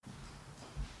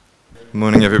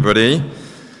Morning, everybody.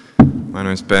 My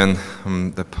name is Ben.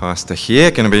 I'm the pastor here.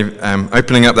 Going to be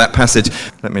opening up that passage.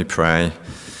 Let me pray,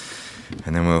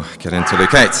 and then we'll get into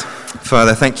Luke 8.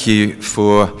 Father, thank you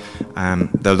for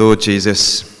the Lord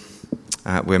Jesus.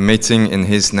 We're meeting in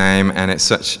his name, and it's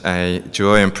such a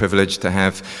joy and privilege to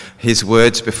have his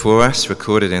words before us,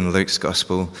 recorded in Luke's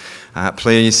gospel.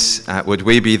 Please, would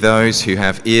we be those who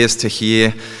have ears to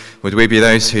hear? Would we be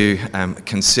those who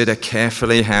consider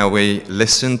carefully how we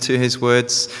listen to his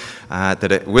words,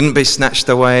 that it wouldn't be snatched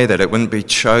away, that it wouldn't be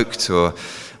choked or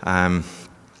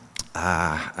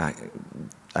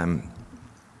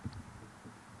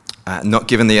not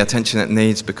given the attention it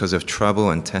needs because of trouble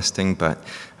and testing, but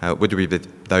would we be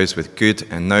those with good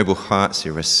and noble hearts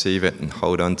who receive it and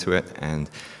hold on to it and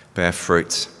bear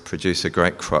fruit, produce a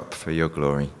great crop for your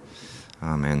glory.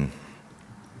 Amen.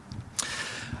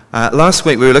 Last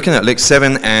week we were looking at Luke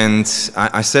 7, and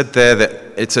I said there that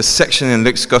it's a section in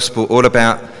Luke's gospel all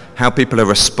about how people are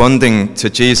responding to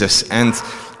Jesus, and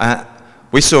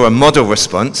we saw a model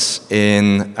response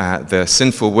in the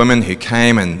sinful woman who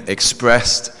came and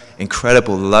expressed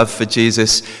incredible love for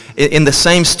Jesus. In the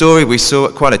same story, we saw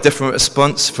quite a different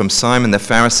response from Simon the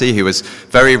Pharisee, who was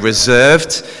very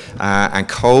reserved and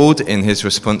cold in his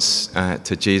response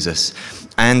to Jesus.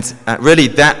 And really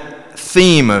that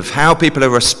theme of how people are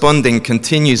responding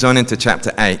continues on into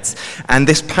chapter 8. And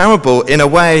this parable, in a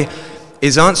way,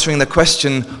 is answering the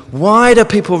question, why do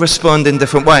people respond in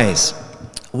different ways?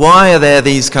 Why are there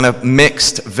these kind of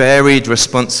mixed, varied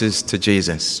responses to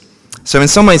Jesus? So in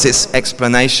some ways it's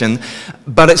explanation,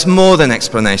 but it's more than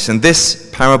explanation. This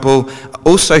parable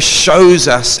also shows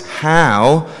us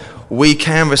how we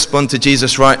can respond to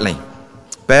Jesus rightly,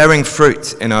 bearing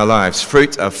fruit in our lives,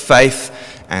 fruit of faith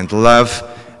and love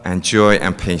and joy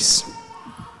and peace.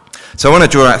 So I want to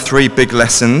draw out three big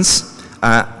lessons.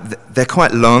 They're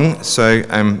quite long, so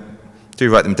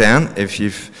do write them down if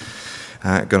you've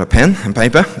got a pen and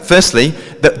paper. Firstly,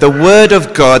 that the Word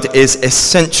of God is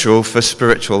essential for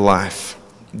spiritual life.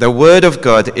 The Word of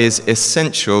God is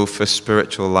essential for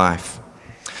spiritual life.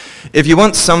 If you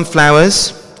want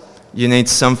sunflowers, you need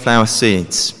sunflower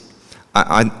seeds.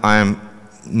 I am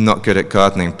not good at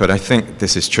gardening, but I think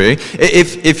this is true.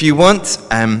 If you want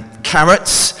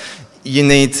carrots, you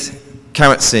need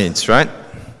carrot seeds, right?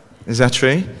 Is that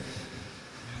true?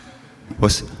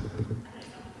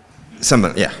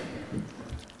 Yeah.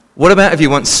 What about if you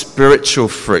want spiritual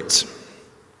fruit?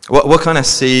 What kind of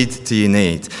seed do you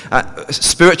need?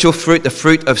 Spiritual fruit, the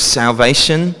fruit of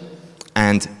salvation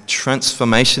and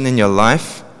transformation in your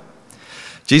life.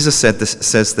 Jesus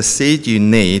says the seed you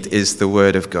need is the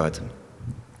Word of God.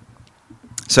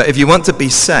 So if you want to be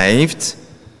saved,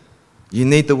 you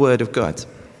need the Word of God.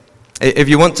 If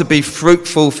you want to be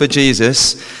fruitful for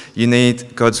Jesus, you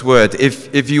need God's Word.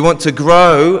 If you want to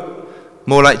grow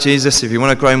more like Jesus, if you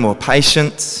want to grow more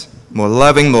patient, more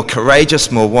loving, more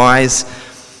courageous, more wise,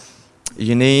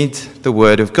 you need the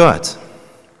Word of God.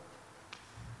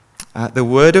 The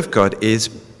Word of God is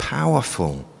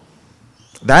powerful.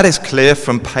 That is clear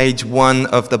from page 1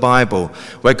 of the Bible,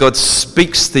 where God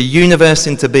speaks the universe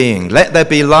into being. Let there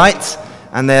be light,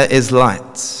 and there is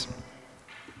light.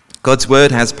 God's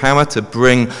Word has power to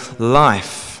bring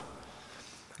life.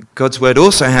 God's Word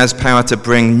also has power to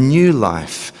bring new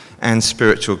life and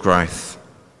spiritual growth.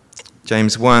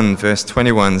 James 1 verse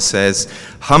 21 says,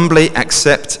 "Humbly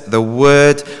accept the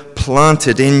word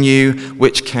planted in you,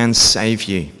 which can save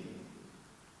you."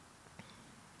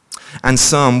 And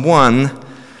Psalm 1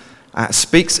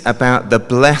 speaks about the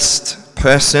blessed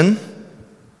person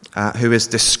who is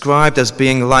described as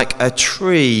being like a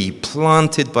tree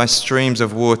planted by streams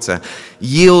of water,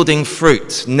 yielding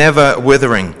fruit, never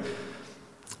withering.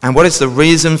 And what is the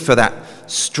reason for that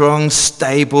strong,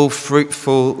 stable,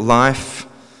 fruitful life?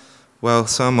 Well,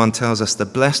 Psalm 1 tells us the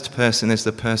blessed person is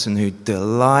the person who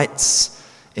delights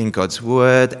in God's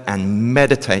word and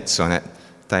meditates on it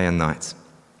day and night.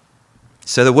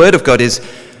 So the Word of God is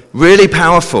really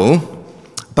powerful,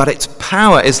 but its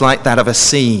power is like that of a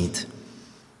seed.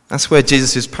 That's where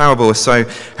Jesus' parable is so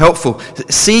helpful.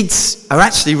 Seeds are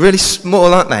actually really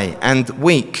small, aren't they? And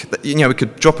weak. We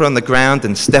could drop it on the ground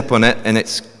and step on it and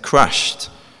it's crushed.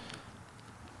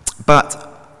 But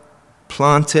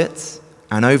plant it,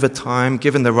 and over time,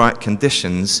 given the right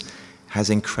conditions, has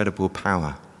incredible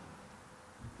power.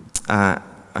 I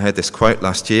heard this quote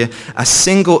last year. A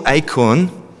single acorn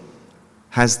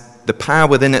has the power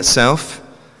within itself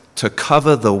to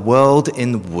cover the world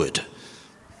in wood.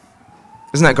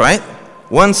 Isn't that great?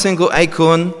 One single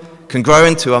acorn can grow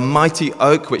into a mighty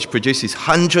oak which produces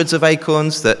hundreds of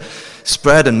acorns that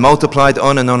spread and multiplied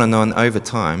on and on and on over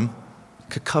time.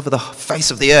 Could cover the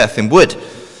face of the earth in wood.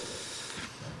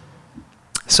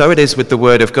 So it is with the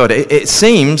Word of God. It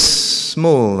seems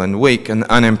small and weak and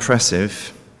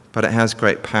unimpressive, but it has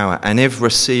great power. And if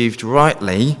received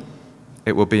rightly,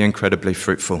 it will be incredibly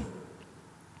fruitful.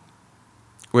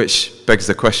 Which begs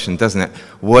the question, doesn't it?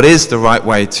 What is the right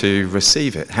way to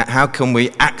receive it? How can we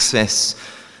access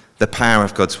the power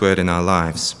of God's Word in our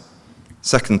lives?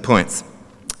 Second point,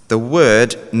 the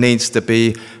Word needs to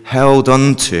be held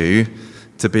onto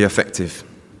to be effective.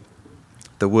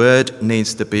 The Word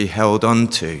needs to be held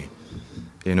onto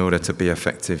in order to be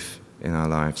effective in our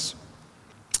lives.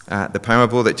 The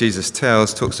parable that Jesus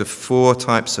tells talks of 4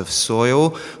 types of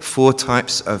soil, 4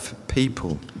 types of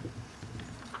people.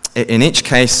 In each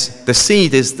case, the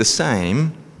seed is the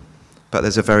same, but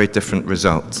there's a very different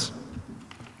result.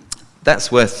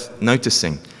 That's worth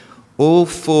noticing. All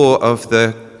 4 of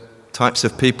the types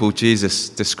of people Jesus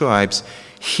describes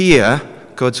hear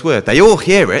God's word. They all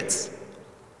hear it,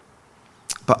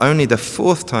 but only the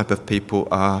 4th type of people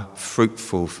are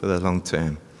fruitful for the long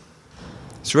term.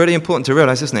 It's really important to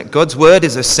realize, isn't it? God's word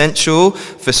is essential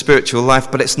for spiritual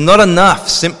life, but it's not enough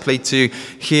simply to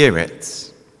hear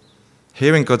it.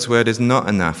 Hearing God's word is not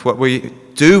enough. What we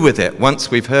do with it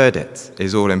once we've heard it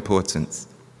is all important.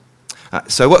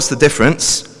 So what's the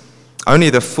difference? Only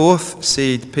the 4th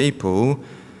seed people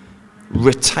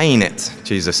retain it,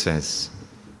 Jesus says.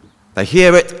 They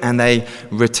hear it and they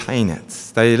retain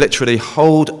it. They literally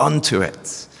hold onto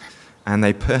it and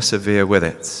they persevere with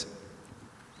it.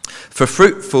 For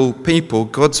fruitful people,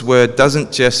 God's word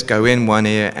doesn't just go in one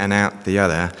ear and out the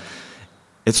other.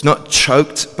 It's not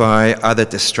choked by other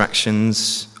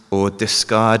distractions or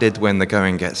discarded when the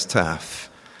going gets tough.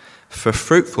 For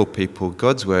fruitful people,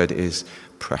 God's word is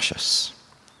precious.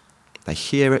 They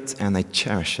hear it and they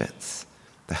cherish it.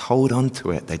 They hold on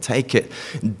to it. They take it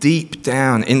deep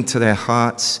down into their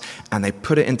hearts and they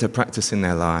put it into practice in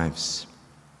their lives.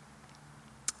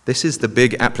 This is the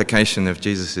big application of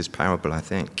Jesus' parable, I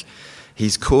think.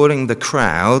 He's calling the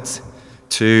crowd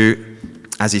to,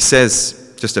 as he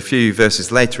says just a few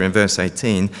verses later in verse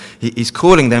 18, he's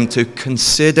calling them to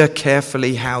consider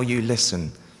carefully how you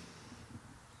listen.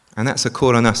 And that's a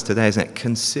call on us today, isn't it?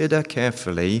 Consider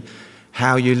carefully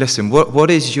how you listen.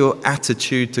 What is your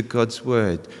attitude to God's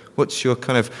word? What's your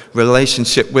kind of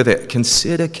relationship with it?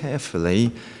 Consider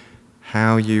carefully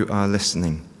how you are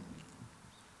listening.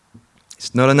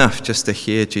 It's not enough just to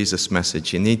hear Jesus'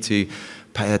 message. You need to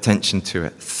pay attention to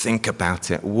it, think about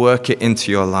it, work it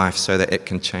into your life so that it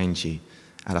can change you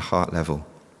at a heart level.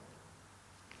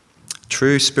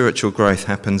 True spiritual growth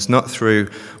happens not through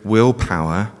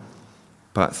willpower,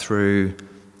 but through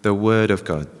the word of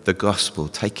God, the gospel,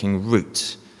 taking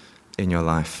root in your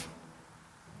life.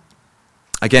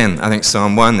 Again, I think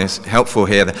Psalm 1 is helpful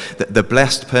here. The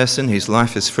blessed person whose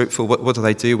life is fruitful,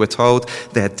 what do? We're told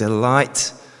their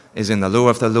delight is in the law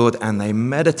of the Lord, and they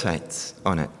meditate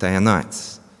on it day and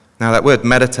night. Now, that word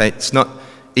meditate, it's not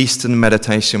Eastern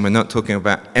meditation. We're not talking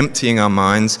about emptying our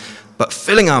minds, but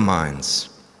filling our minds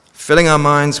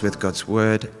with God's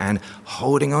word and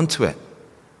holding on to it,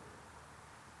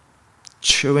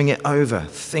 chewing it over,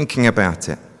 thinking about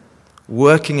it,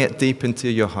 working it deep into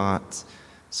your heart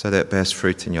so that it bears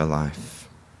fruit in your life.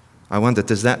 I wonder,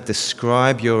 does that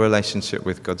describe your relationship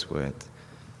with God's word?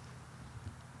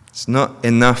 It's not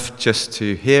enough just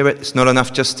to hear it. It's not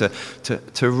enough just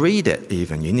to read it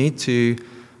even. You need to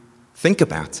think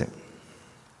about it.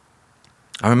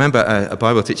 I remember a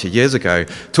Bible teacher years ago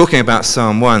talking about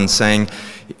Psalm 1, saying,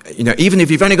 even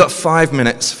if you've only got 5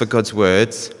 minutes for God's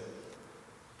words,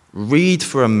 read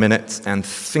for a minute and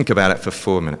think about it for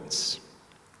 4 minutes.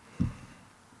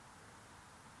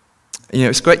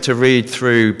 It's great to read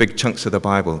through big chunks of the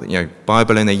Bible.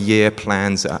 Bible in a year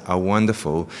plans are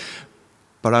wonderful.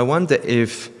 But I wonder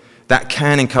if that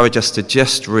can encourage us to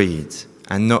just read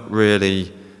and not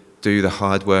really do the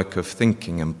hard work of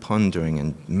thinking and pondering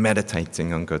and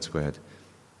meditating on God's word.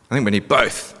 I think we need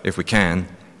both, if we can.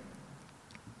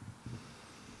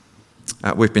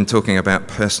 We've been talking about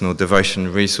personal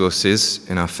devotion resources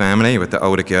in our family with the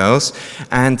older girls.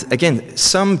 And again,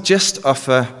 some just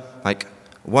offer like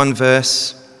 1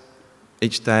 verse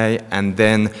each day and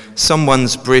then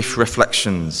someone's brief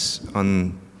reflections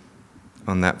on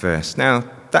that verse. Now,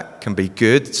 that can be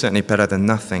good, certainly better than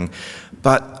nothing.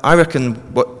 But I reckon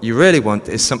what you really want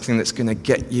is something that's going to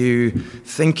get you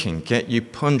thinking, get you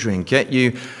pondering, get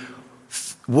you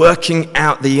working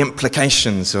out the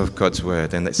implications of God's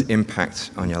word and its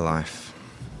impact on your life.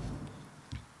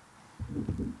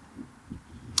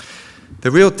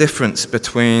 The real difference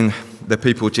between the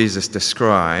people Jesus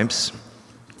describes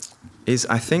is,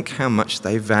 I think, how much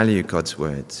they value God's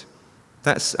word.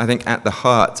 That's, I think, at the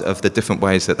heart of the different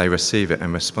ways that they receive it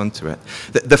and respond to it.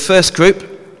 The first group,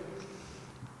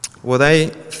 Well, they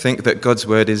think that God's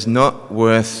word is not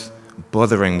worth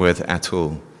bothering with at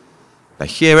all. They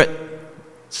hear it,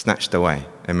 snatched away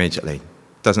immediately.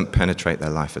 Doesn't penetrate their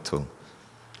life at all.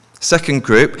 Second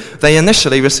group, they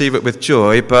initially receive it with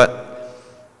joy, but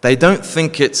they don't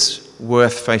think it's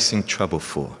worth facing trouble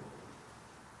for.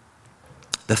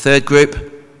 The third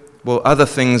group, well, other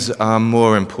things are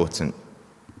more important.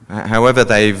 However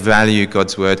they value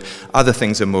God's word, other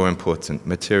things are more important,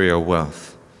 material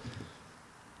wealth.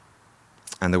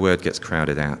 And the word gets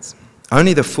crowded out.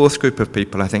 Only the fourth group of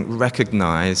people, I think,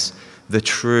 recognize the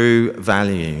true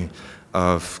value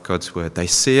of God's word. They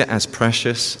see it as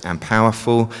precious and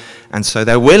powerful, and so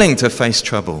they're willing to face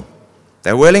trouble.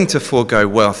 They're willing to forego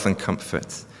wealth and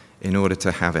comfort in order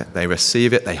to have it. They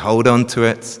receive it, they hold on to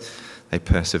it, they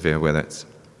persevere with it.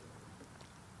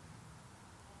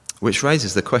 Which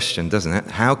raises the question, doesn't it?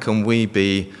 How can we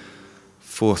be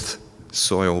fourth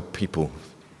soil people?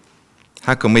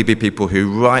 How can we be people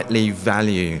who rightly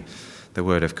value the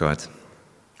word of God?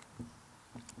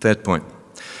 Third point.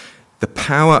 The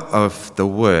power of the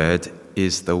word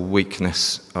is the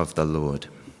weakness of the Lord.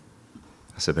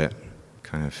 That's a bit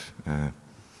kind of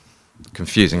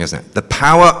confusing, isn't it? The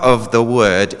power of the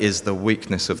word is the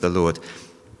weakness of the Lord.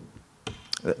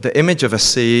 The image of a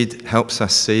seed helps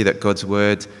us see that God's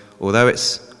word, although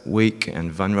it's weak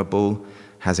and vulnerable,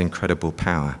 has incredible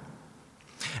power.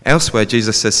 Elsewhere,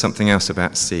 Jesus says something else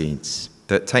about seeds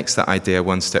that takes that idea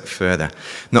one step further.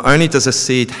 Not only does a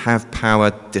seed have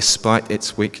power despite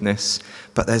its weakness,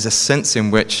 but there's a sense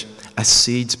in which a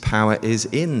seed's power is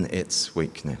in its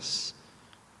weakness.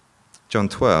 John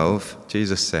 12,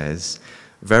 Jesus says,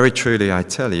 "Very truly I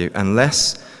tell you,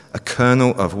 unless a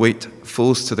kernel of wheat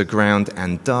falls to the ground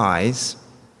and dies,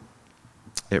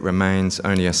 it remains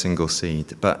only a single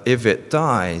seed. But if it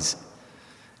dies,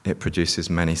 it produces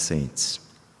many seeds."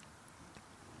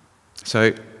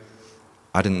 So,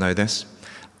 I didn't know this.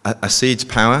 A seed's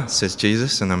power, says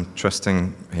Jesus, and I'm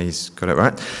trusting he's got it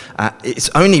right, it's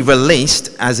only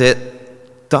released as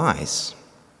it dies.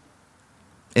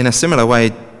 In a similar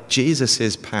way,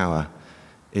 Jesus' power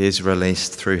is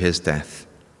released through his death.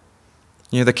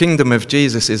 You know, the kingdom of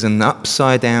Jesus is an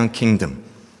upside-down kingdom.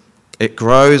 It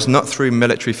grows not through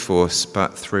military force,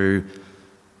 but through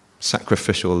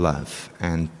sacrificial love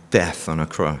and death on a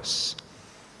cross.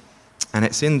 And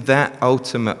it's in that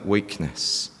ultimate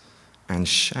weakness and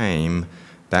shame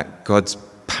that God's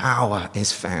power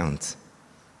is found.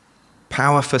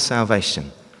 Power for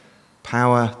salvation.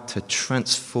 Power to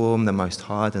transform the most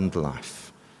hardened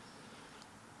life.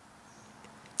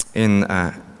 In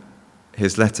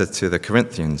his letter to the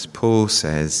Corinthians, Paul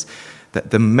says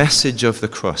that the message of the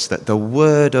cross, that the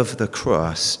word of the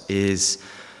cross is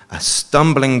a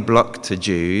stumbling block to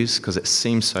Jews because it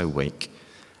seems so weak,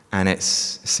 and it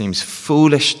seems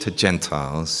foolish to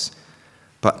Gentiles,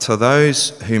 but to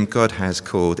those whom God has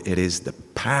called, it is the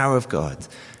power of God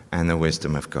and the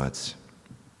wisdom of God.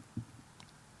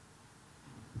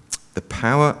 The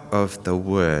power of the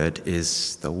word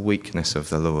is the weakness of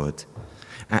the Lord.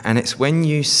 And it's when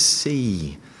you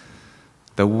see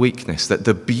the weakness, that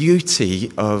the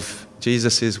beauty of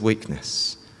Jesus'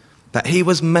 weakness, that he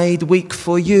was made weak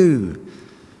for you,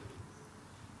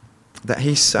 that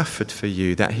he suffered for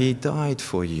you, that he died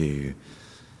for you.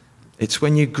 It's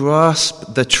when you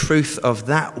grasp the truth of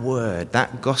that word,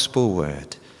 that gospel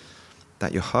word,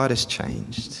 that your heart is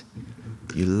changed.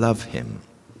 You love him.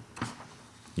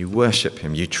 You worship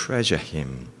him. You treasure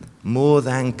him more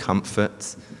than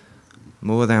comfort,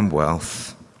 more than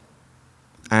wealth.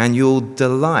 And you'll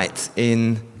delight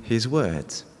in his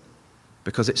word,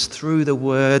 because it's through the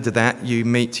word that you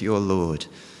meet your Lord.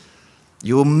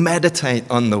 You'll meditate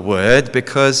on the word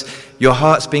because your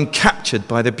heart's been captured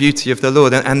by the beauty of the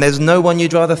Lord, and there's no one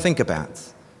you'd rather think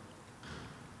about.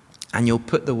 And you'll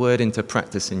put the word into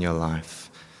practice in your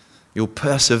life. You'll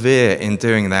persevere in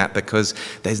doing that because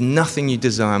there's nothing you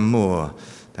desire more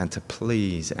than to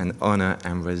please and honor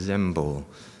and resemble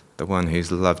the one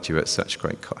who's loved you at such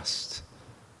great cost.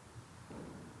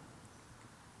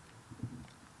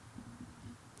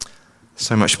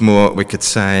 So much more we could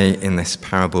say in this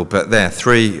parable, but there are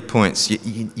 3 points.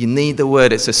 You need the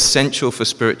word. It's essential for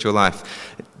spiritual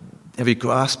life. Have you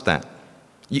grasped that?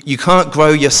 You can't grow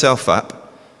yourself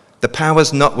up. The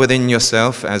power's not within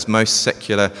yourself, as most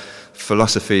secular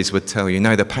philosophies would tell you.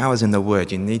 No, the power's in the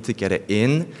word. You need to get it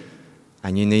in,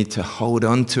 and you need to hold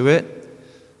on to it,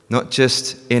 not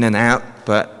just in and out,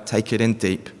 but take it in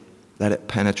deep. Let it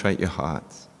penetrate your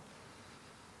heart.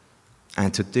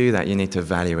 And to do that, you need to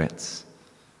value it.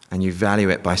 And you value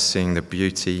it by seeing the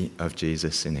beauty of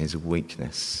Jesus in his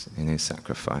weakness, in his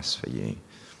sacrifice for you.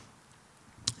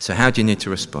 So how do you need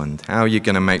to respond? How are you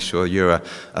going to make sure you're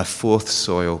a fourth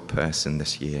soil person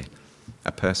this year?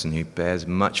 A person who bears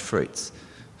much fruit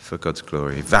for God's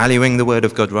glory, valuing the word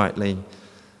of God rightly,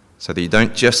 so that you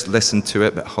don't just listen to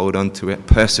it, but hold on to it,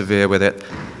 persevere with it,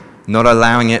 not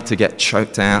allowing it to get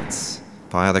choked out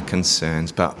by other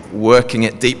concerns, but working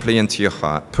it deeply into your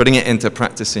heart, putting it into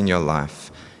practice in your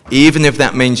life, even if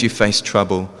that means you face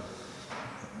trouble,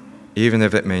 even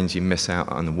if it means you miss out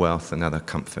on wealth and other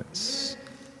comforts,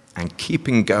 and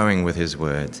keeping going with his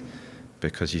word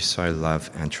because you so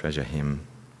love and treasure him.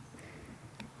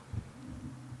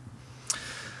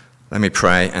 Let me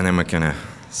pray, and then we're going to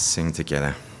sing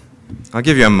together. I'll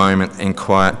give you a moment in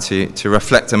quiet to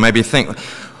reflect and maybe think,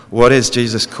 what is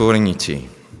Jesus calling you to?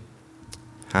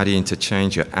 How do you need to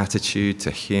change your attitude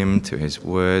to him, to his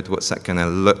word? What's that going to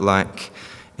look like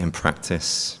in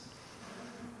practice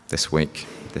this week,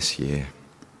 this year?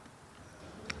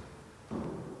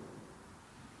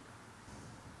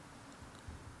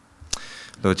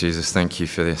 Lord Jesus, thank you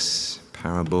for this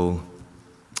parable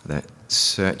that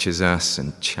searches us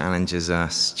and challenges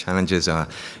our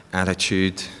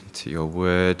attitude to your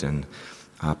word and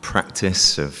our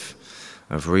practice of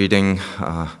reading,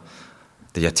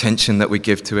 the attention that we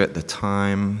give to it, the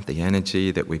time, the energy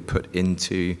that we put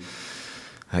into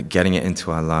getting it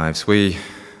into our lives. I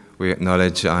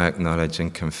acknowledge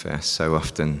and confess so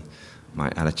often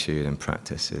my attitude and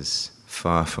practice is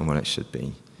far from what it should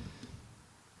be.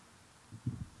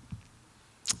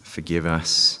 Forgive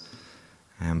us,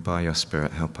 and by your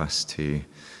Spirit help us to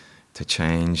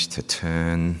change, to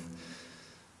turn.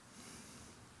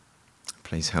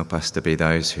 Please help us to be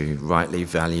those who rightly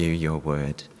value your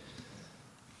word,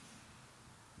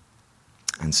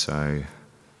 and so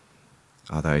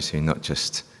are those who not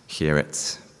just hear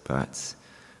it, but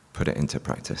put it into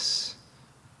practice.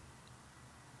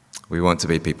 We want to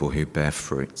be people who bear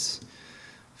fruit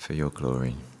for your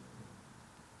glory.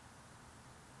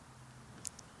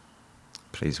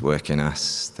 Please work in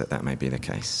us that may be the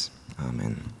case.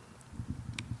 Amen.